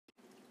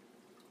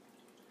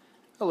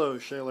Hello,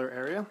 Shaler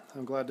area.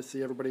 I'm glad to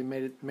see everybody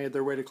made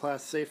their way to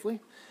class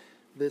safely.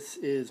 This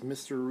is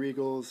Mr.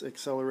 Reagle's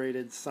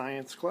Accelerated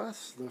Science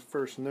class, the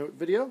first note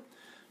video.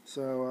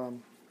 So,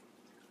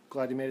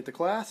 glad you made it to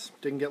class.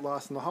 Didn't get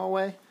lost in the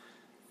hallway.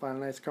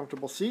 Find a nice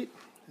comfortable seat,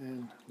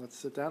 and let's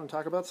sit down and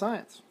talk about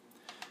science.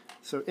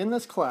 So in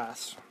this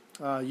class,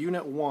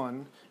 Unit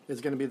 1 is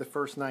going to be the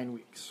first 9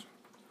 weeks.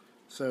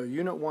 So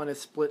Unit 1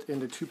 is split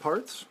into two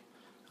parts.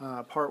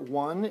 Part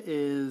 1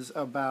 is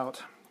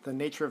about the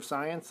nature of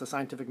science, the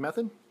scientific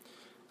method.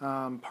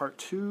 Part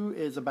 2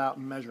 is about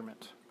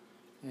measurement.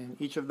 And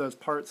each of those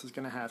parts is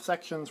going to have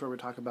sections where we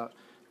talk about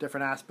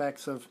different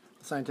aspects of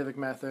the scientific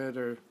method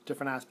or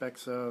different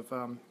aspects of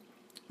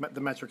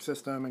the metric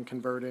system and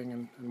converting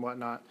and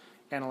whatnot,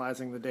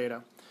 analyzing the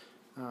data.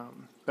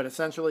 But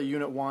essentially,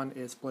 Unit 1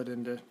 is split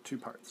into two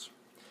parts.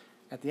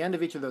 At the end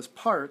of each of those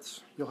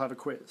parts, you'll have a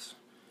quiz.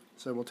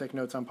 So we'll take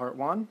notes on Part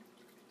 1,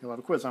 you'll have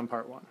a quiz on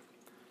Part 1.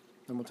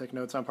 Then we'll take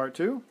notes on Part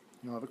 2,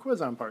 you'll have a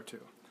quiz on Part 2.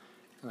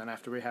 And then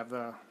after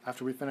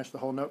we finish the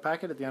whole note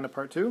packet at the end of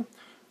Part 2,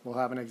 we'll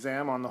have an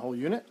exam on the whole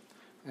unit.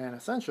 And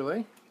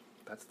essentially,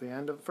 that's the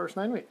end of the first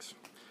 9 weeks.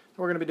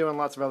 We're going to be doing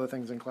lots of other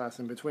things in class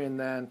in between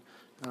then,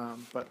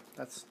 but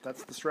that's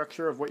the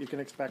structure of what you can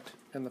expect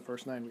in the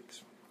first 9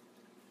 weeks.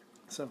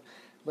 So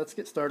let's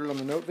get started on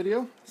the note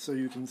video so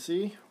you can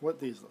see what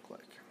these look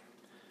like.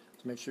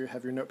 So make sure you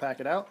have your note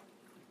packet out.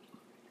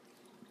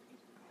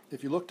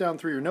 If you look down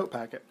through your note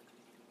packet,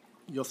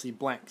 you'll see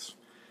blanks.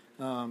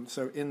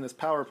 So in this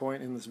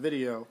PowerPoint, in this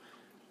video,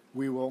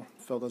 we will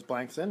fill those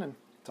blanks in and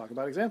talk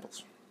about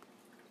examples.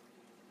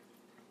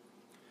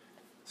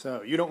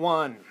 So Unit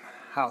 1,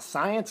 how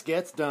science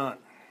gets done.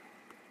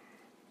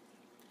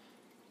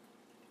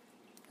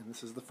 And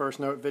this is the first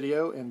note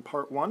video in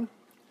Part 1.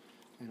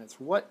 And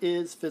it's what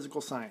is physical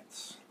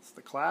science? It's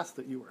the class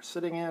that you are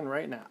sitting in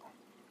right now.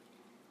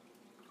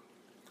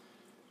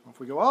 Well, if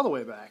we go all the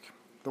way back,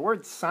 the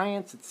word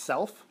science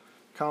itself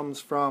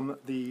comes from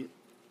the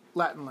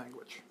Latin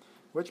language,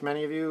 which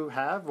many of you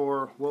have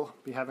or will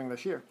be having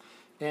this year.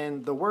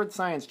 And the word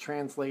science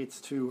translates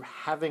to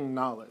having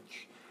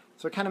knowledge.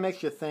 So it kind of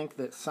makes you think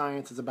that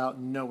science is about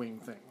knowing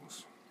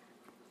things.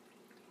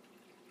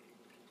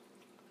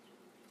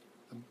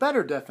 A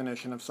better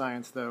definition of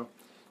science, though,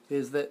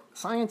 is that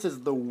science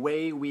is the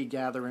way we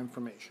gather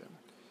information.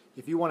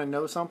 If you want to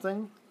know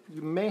something,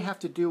 you may have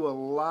to do a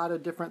lot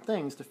of different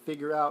things to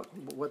figure out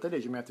what that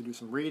is. You may have to do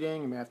some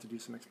reading, you may have to do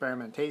some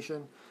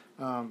experimentation,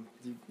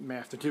 you may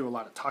have to do a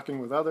lot of talking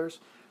with others.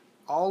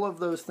 All of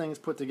those things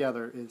put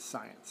together is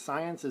science.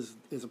 Science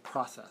is a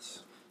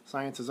process.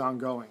 Science is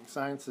ongoing.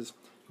 Science is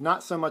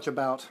not so much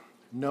about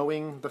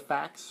knowing the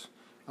facts,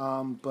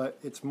 but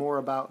it's more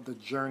about the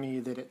journey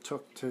that it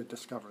took to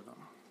discover them.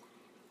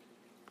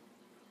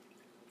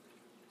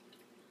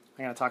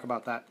 I'm going to talk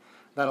about that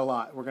a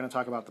lot. We're going to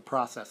talk about the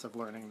process of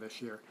learning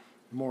this year,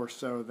 more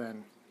so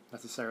than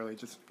necessarily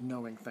just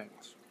knowing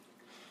things.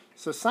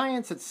 So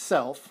science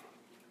itself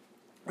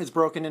is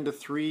broken into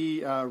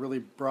three really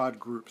broad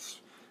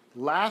groups.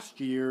 Last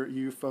year,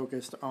 you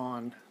focused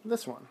on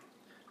this one,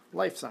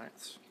 life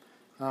science.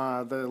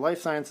 The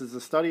life science is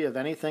the study of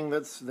anything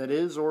that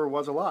is or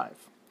was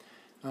alive.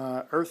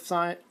 Earth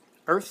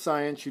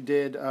science you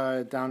did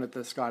down at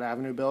the Scott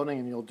Avenue building,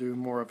 and you'll do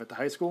more of it at the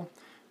high school.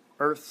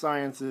 Earth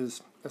science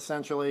is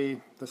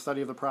essentially the study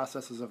of the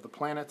processes of the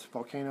planet,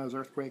 volcanoes,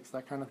 earthquakes,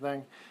 that kind of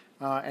thing,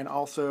 and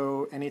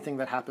also anything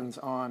that happens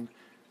on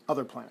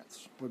other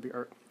planets would be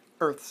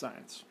Earth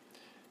science.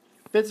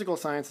 Physical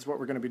science is what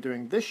we're going to be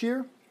doing this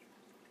year,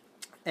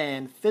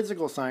 and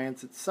physical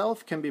science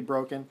itself can be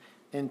broken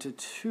into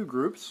two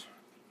groups.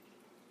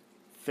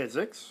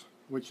 Physics,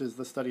 which is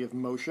the study of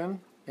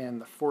motion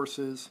and the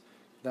forces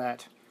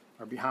that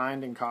are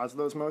behind and cause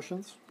those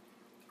motions,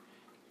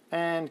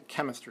 and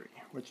chemistry,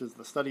 which is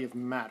the study of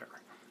matter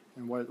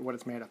and what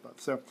it's made up of.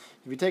 So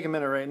if you take a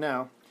minute right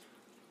now,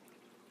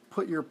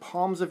 put your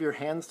palms of your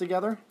hands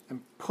together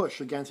and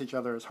push against each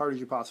other as hard as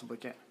you possibly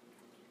can.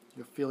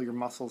 You'll feel your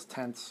muscles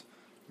tense,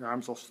 your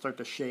arms will start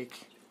to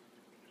shake,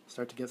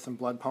 start to get some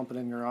blood pumping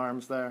in your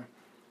arms there.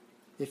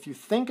 If you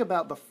think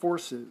about the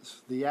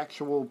forces, the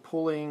actual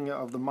pulling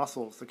of the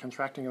muscles, the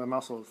contracting of the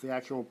muscles, the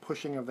actual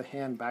pushing of the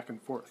hand back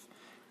and forth,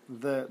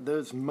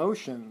 those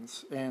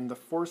motions and the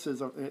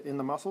forces in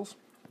the muscles,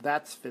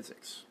 that's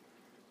physics.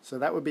 So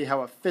that would be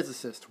how a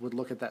physicist would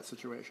look at that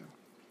situation.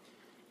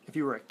 If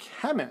you were a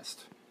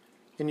chemist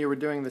and you were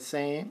doing the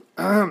same,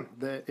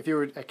 if you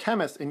were a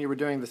chemist and you were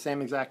doing the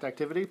same exact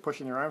activity,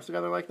 pushing your arms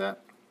together like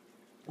that,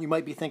 you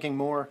might be thinking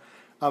more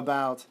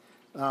about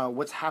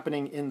what's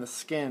happening in the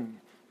skin,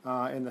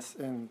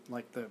 in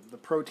like the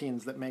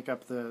proteins that make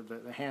up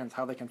the hands,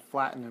 how they can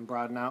flatten and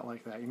broaden out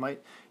like that. You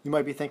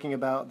might be thinking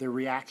about the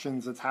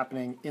reactions that's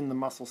happening in the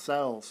muscle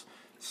cells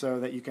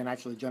so that you can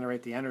actually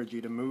generate the energy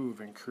to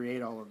move and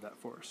create all of that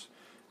force.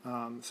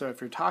 So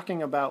if you're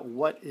talking about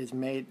what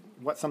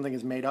something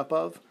is made up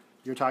of,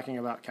 you're talking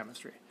about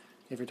chemistry.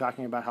 If you're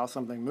talking about how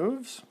something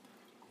moves,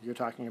 you're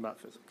talking about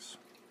physics.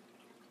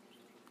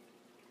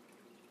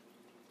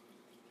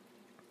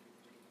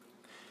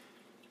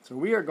 So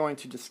we are going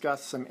to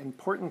discuss some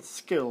important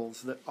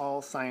skills that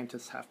all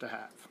scientists have to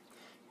have.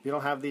 If you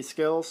don't have these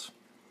skills,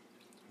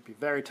 it'd be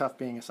very tough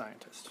being a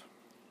scientist.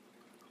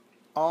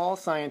 All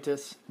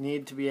scientists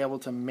need to be able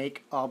to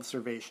make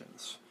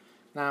observations.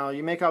 Now,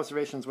 you make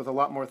observations with a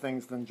lot more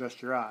things than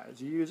just your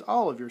eyes. You use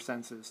all of your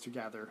senses to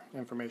gather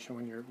information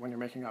when you're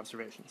making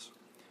observations.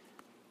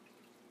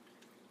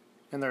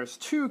 And there's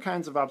two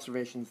kinds of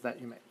observations that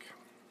you make.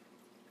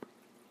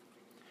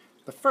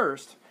 The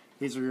first,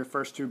 these are your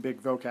first two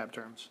big vocab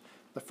terms.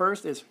 The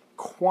first is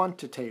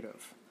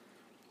quantitative.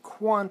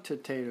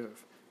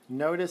 Quantitative.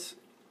 Notice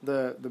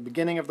the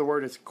beginning of the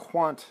word is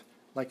quant,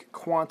 like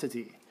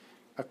quantity.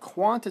 A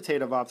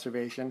quantitative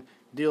observation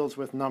deals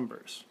with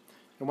numbers.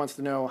 It wants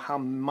to know how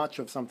much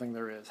of something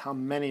there is, how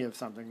many of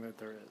something that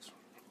there is.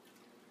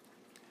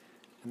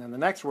 And then the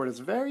next word is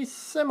very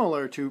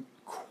similar to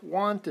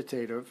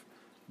quantitative,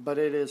 but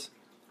it is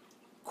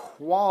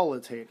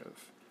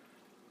qualitative.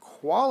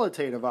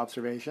 Qualitative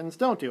observations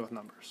don't deal with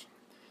numbers.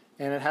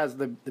 And it has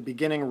the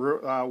beginning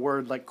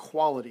word like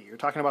quality. You're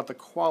talking about the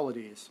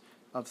qualities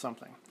of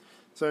something.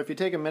 So if you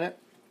take a minute,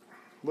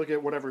 look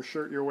at whatever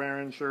shirt you're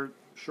wearing, shirt,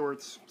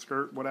 shorts,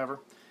 skirt, whatever,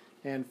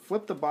 and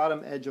flip the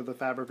bottom edge of the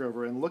fabric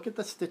over and look at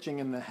the stitching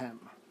in the hem.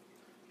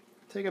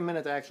 Take a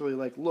minute to actually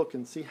look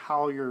and see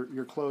how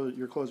your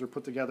clothes are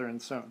put together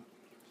and sewn.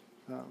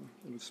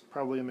 It was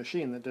probably a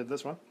machine that did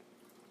this one.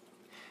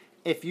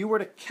 If you were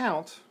to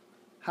count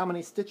how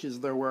many stitches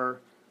there were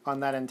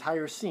on that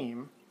entire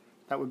seam,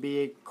 that would be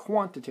a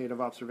quantitative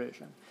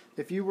observation.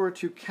 If you were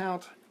to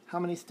count how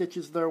many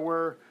stitches there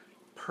were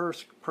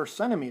per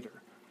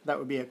centimeter, that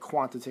would be a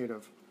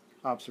quantitative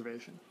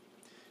observation.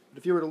 But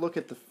if you were to look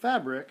at the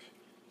fabric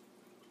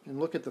and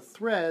look at the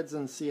threads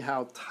and see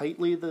how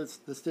tightly the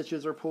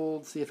stitches are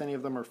pulled, see if any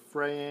of them are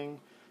fraying,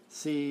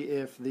 see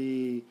if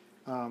the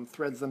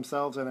threads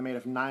themselves, are they made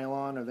of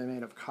nylon, are they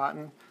made of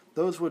cotton,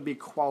 those would be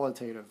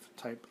qualitative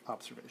type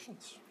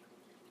observations.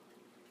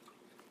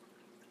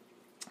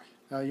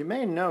 Now you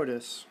may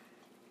notice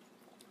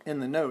in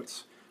the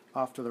notes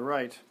off to the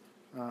right,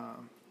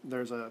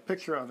 there's a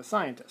picture of a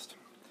scientist.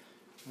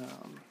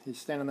 He's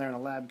standing there in a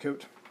lab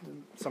coat,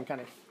 some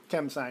kind of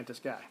chem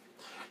scientist guy.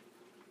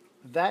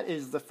 That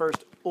is the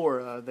first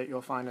aura that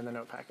you'll find in the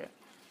note packet.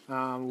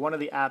 One of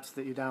the apps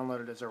that you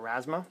downloaded is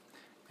Erasma,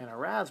 and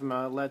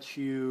Erasma lets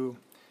you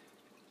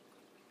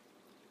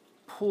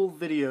pull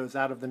videos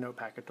out of the note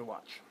packet to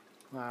watch.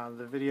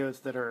 The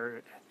videos that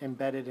are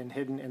embedded and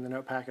hidden in the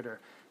note packet are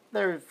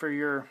there for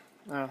your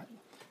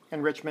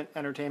enrichment,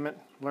 entertainment,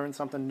 learn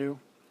something new.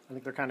 I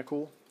think they're kind of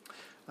cool.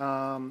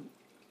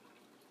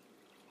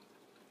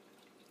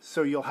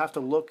 So you'll have to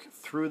look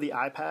through the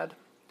iPad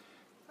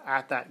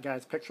at that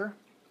guy's picture.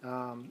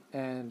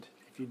 And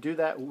if you do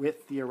that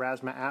with the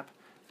Erasma app,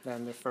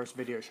 then the first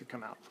video should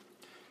come out.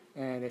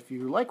 And if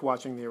you like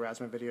watching the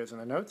Erasma videos in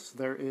the notes,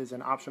 there is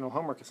an optional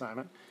homework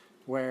assignment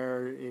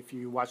where if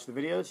you watch the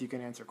videos, you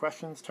can answer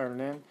questions, turn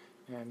it in,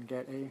 and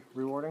get a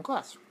reward in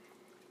class.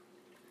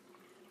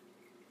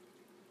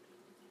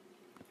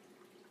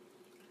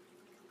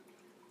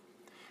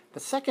 The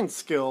second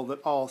skill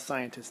that all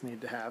scientists need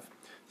to have,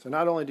 so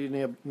not only do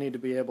you need to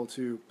be able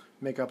to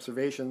make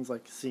observations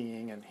like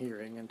seeing and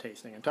hearing and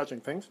tasting and touching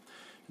things,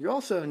 you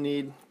also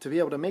need to be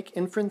able to make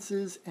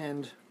inferences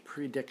and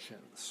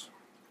predictions.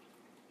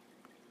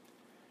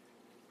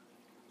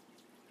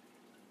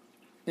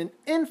 An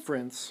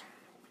inference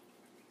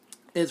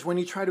is when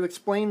you try to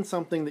explain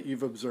something that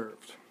you've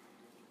observed.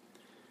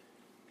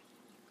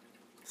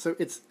 So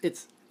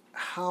it's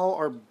how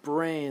our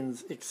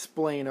brains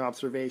explain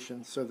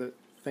observations so that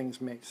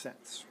things make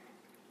sense.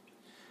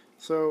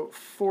 So,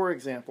 for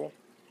example,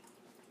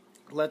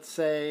 let's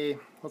say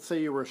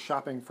you were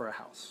shopping for a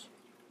house,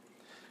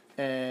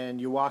 and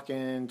you walk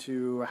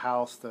into a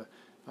house. The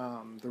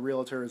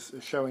realtor is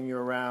showing you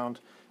around.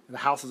 The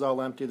house is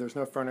all empty. There's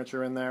no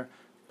furniture in there,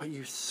 but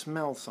you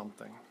smell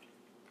something.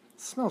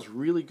 It smells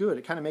really good.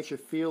 It kind of makes you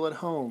feel at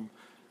home.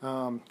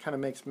 Kind of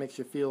makes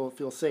you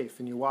feel safe.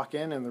 And you walk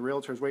in, and the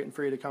realtor's waiting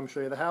for you to come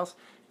show you the house,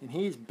 and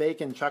he's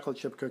baking chocolate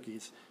chip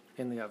cookies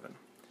in the oven.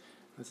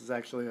 This is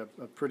actually a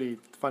pretty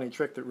funny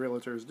trick that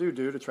realtors do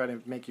to try to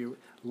make you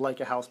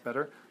like a house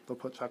better. They'll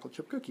put chocolate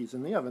chip cookies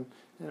in the oven,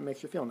 and it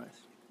makes you feel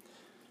nice.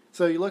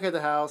 So you look at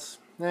the house.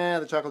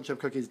 The chocolate chip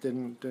cookies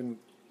didn't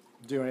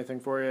do anything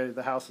for you.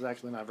 The house is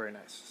actually not very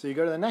nice. So you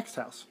go to the next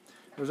house.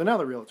 There's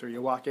another realtor.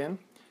 You walk in.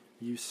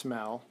 You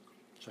smell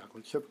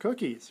chocolate chip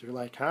cookies. You're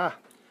like, I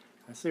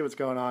see what's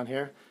going on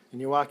here.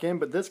 And you walk in,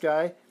 but this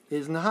guy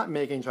is not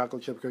making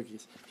chocolate chip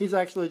cookies. He's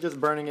actually just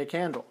burning a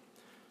candle.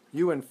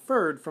 You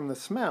inferred from the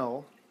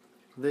smell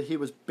that he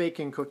was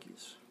baking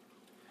cookies.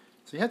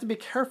 So you have to be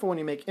careful when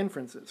you make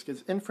inferences,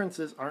 because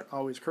inferences aren't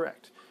always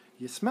correct.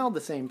 You smelled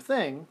the same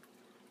thing,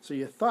 so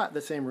you thought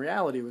the same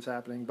reality was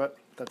happening, but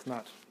that's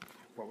not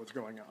what was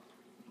going on.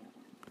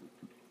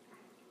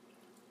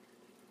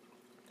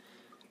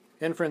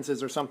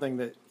 Inferences are something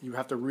that you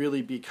have to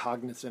really be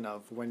cognizant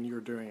of when you're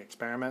doing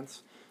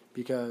experiments,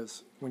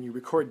 because when you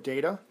record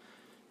data,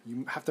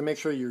 you have to make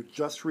sure you're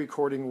just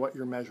recording what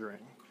you're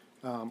measuring.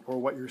 or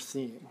what you're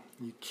seeing.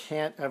 You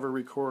can't ever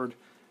record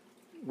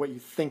what you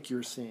think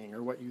you're seeing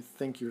or what you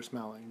think you're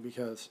smelling,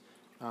 because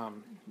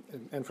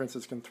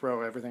inferences can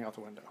throw everything out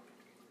the window.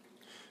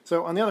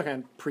 So on the other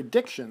hand,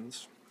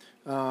 predictions.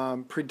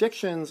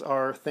 Predictions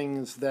are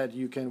things that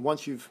you can,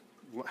 once you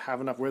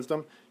have enough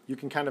wisdom, you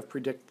can kind of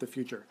predict the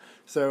future.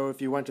 So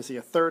if you went to see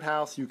a third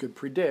house, you could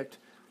predict,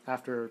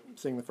 after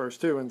seeing the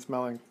first two and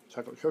smelling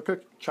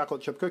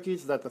chocolate chip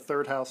cookies, that the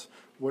third house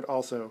would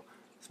also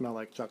smell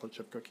like chocolate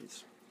chip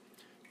cookies.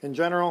 In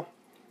general,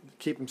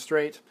 keep them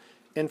straight.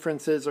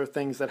 Inferences are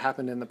things that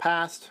happened in the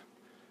past.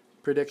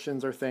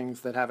 Predictions are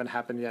things that haven't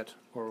happened yet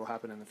or will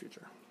happen in the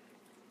future.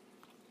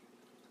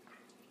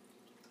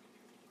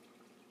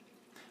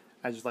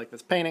 I just like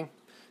this painting.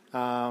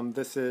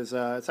 This is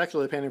it's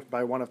actually a painting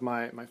by one of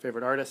my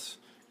favorite artists,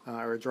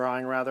 or a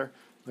drawing rather.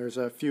 There's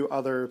a few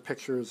other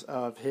pictures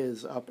of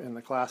his up in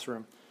the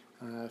classroom.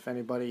 If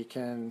anybody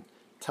can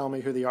tell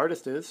me who the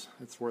artist is,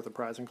 it's worth a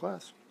prize in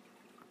class.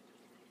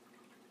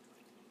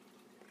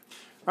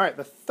 All right,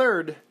 the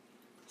third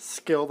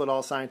skill that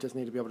all scientists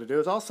need to be able to do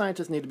is all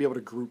scientists need to be able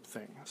to group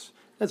things.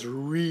 That's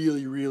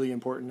really, really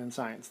important in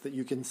science, that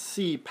you can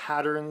see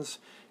patterns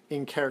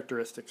in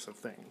characteristics of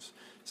things.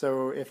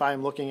 So if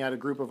I'm looking at a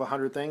group of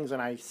 100 things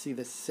and I see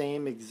the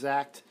same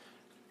exact,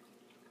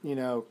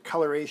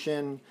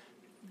 coloration,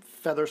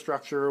 feather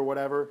structure or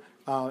whatever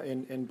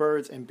in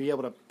birds, and be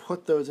able to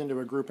put those into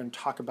a group and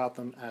talk about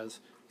them as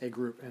a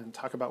group and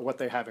talk about what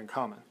they have in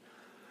common.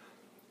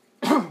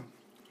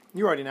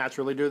 You already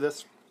naturally do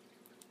this.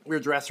 Your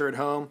dresser at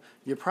home,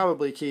 you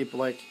probably keep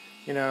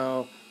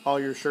all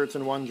your shirts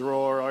in one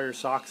drawer, all your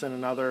socks in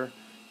another.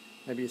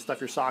 Maybe you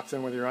stuff your socks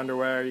in with your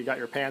underwear. You got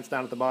your pants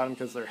down at the bottom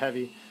because they're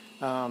heavy.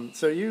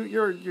 So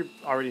you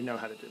already know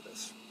how to do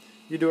this.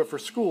 You do it for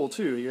school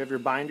too. You have your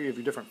binder. You have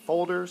your different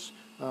folders.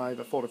 You have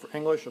a folder for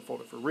English, a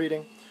folder for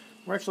reading.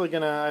 We're actually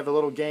I have a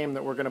little game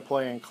that we're gonna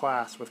play in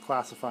class with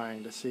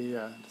classifying to see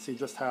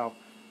just how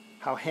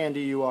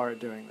handy you are at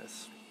doing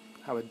this,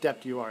 how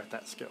adept you are at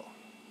that skill.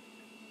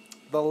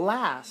 The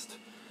last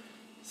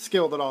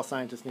skill that all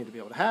scientists need to be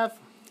able to have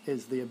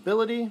is the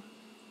ability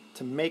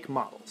to make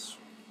models.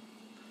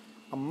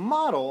 A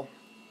model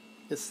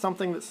is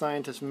something that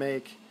scientists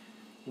make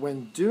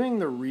when doing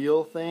the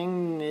real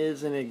thing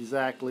isn't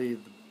exactly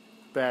the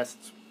best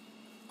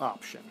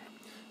option.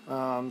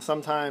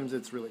 Sometimes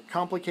it's really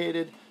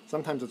complicated,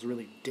 sometimes it's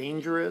really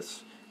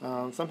dangerous,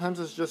 sometimes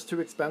it's just too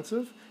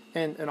expensive,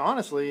 and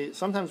honestly,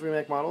 sometimes we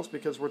make models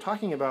because we're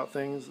talking about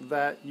things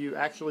that you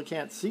actually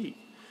can't see.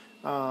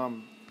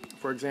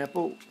 For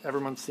example,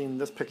 everyone's seen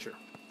this picture.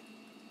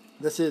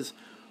 This is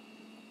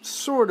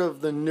sort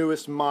of the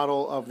newest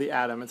model of the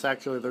atom. It's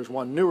actually, there's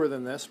one newer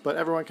than this, but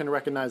everyone can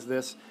recognize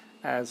this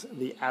as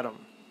the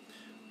atom.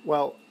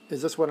 Well,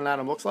 is this what an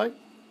atom looks like?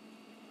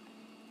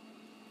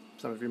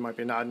 Some of you might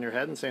be nodding your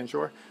head and saying,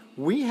 sure.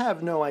 We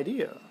have no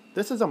idea.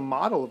 This is a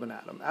model of an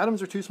atom.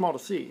 Atoms are too small to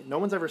see. No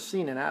one's ever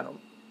seen an atom.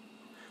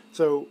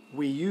 So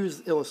we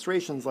use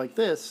illustrations like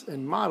this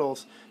and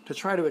models to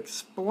try to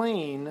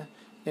explain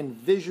and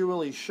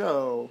visually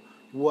show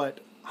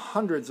what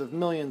hundreds of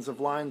millions of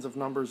lines of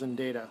numbers and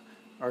data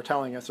are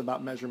telling us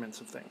about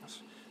measurements of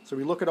things. So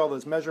we look at all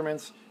those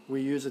measurements,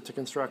 we use it to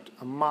construct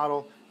a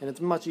model, and it's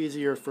much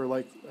easier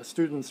for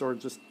students or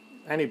just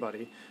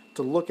anybody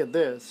to look at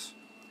this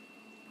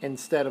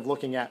instead of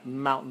looking at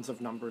mountains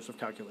of numbers of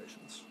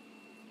calculations.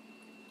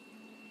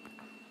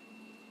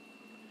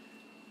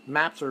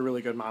 Maps are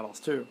really good models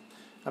too.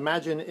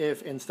 Imagine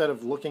if instead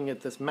of looking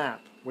at this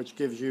map, which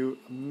gives you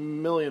a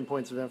million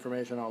points of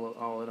information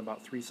all in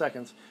about 3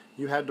 seconds,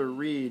 you had to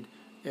read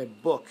a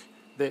book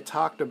that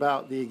talked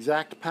about the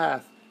exact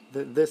path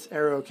that this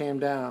arrow came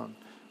down,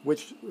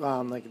 which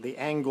the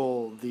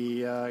angle,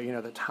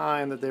 the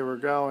time that they were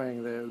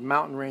going, the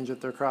mountain range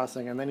that they're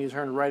crossing, and then he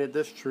turned right at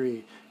this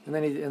tree, and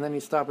then he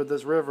stopped at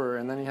this river,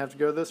 and then you have to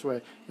go this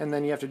way, and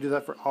then you have to do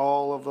that for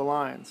all of the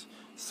lines.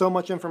 So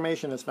much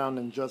information is found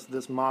in just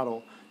this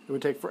model. It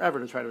would take forever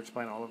to try to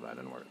explain all of that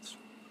in words.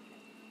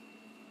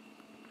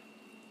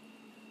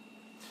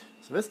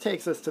 So this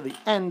takes us to the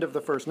end of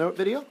the first note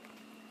video.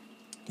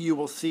 You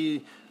will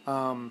see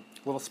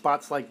little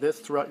spots like this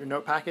throughout your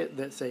note packet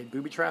that say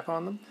booby trap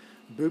on them.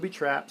 Booby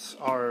traps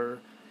are,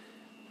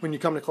 when you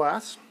come to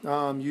class,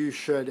 you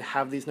should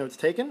have these notes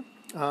taken.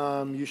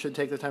 You should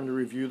take the time to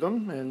review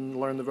them and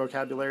learn the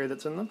vocabulary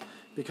that's in them,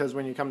 because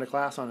when you come to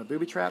class on a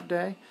booby trap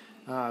day,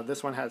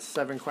 this one has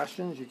 7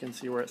 questions. You can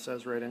see where it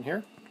says right in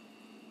here.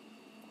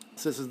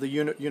 So this is the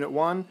unit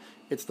 1.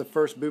 It's the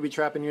first booby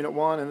trap in unit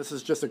 1, and this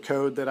is just a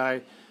code that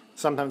I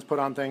sometimes put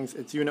on things.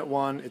 It's unit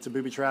 1, it's a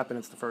booby trap, and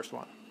it's the first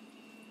one.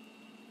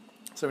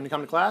 So when you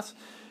come to class,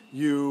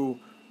 you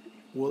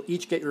will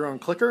each get your own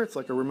clicker. It's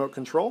like a remote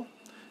control,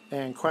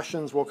 and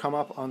questions will come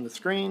up on the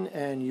screen,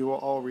 and you will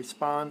all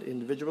respond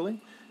individually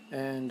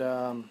and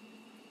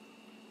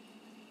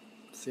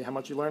see how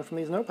much you learn from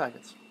these note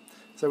packets.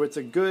 So it's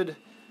a good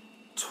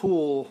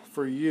tool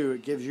for you.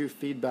 It gives you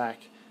feedback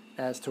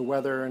as to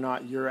whether or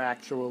not you're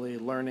actually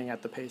learning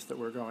at the pace that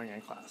we're going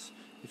in class,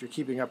 if you're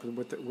keeping up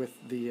with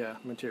the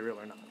material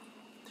or not.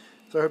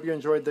 So I hope you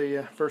enjoyed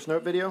the first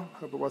note video.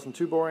 Hope it wasn't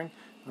too boring.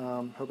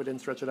 Hope it didn't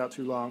stretch it out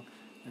too long.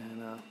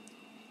 And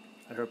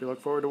I hope you look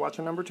forward to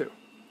watching number 2.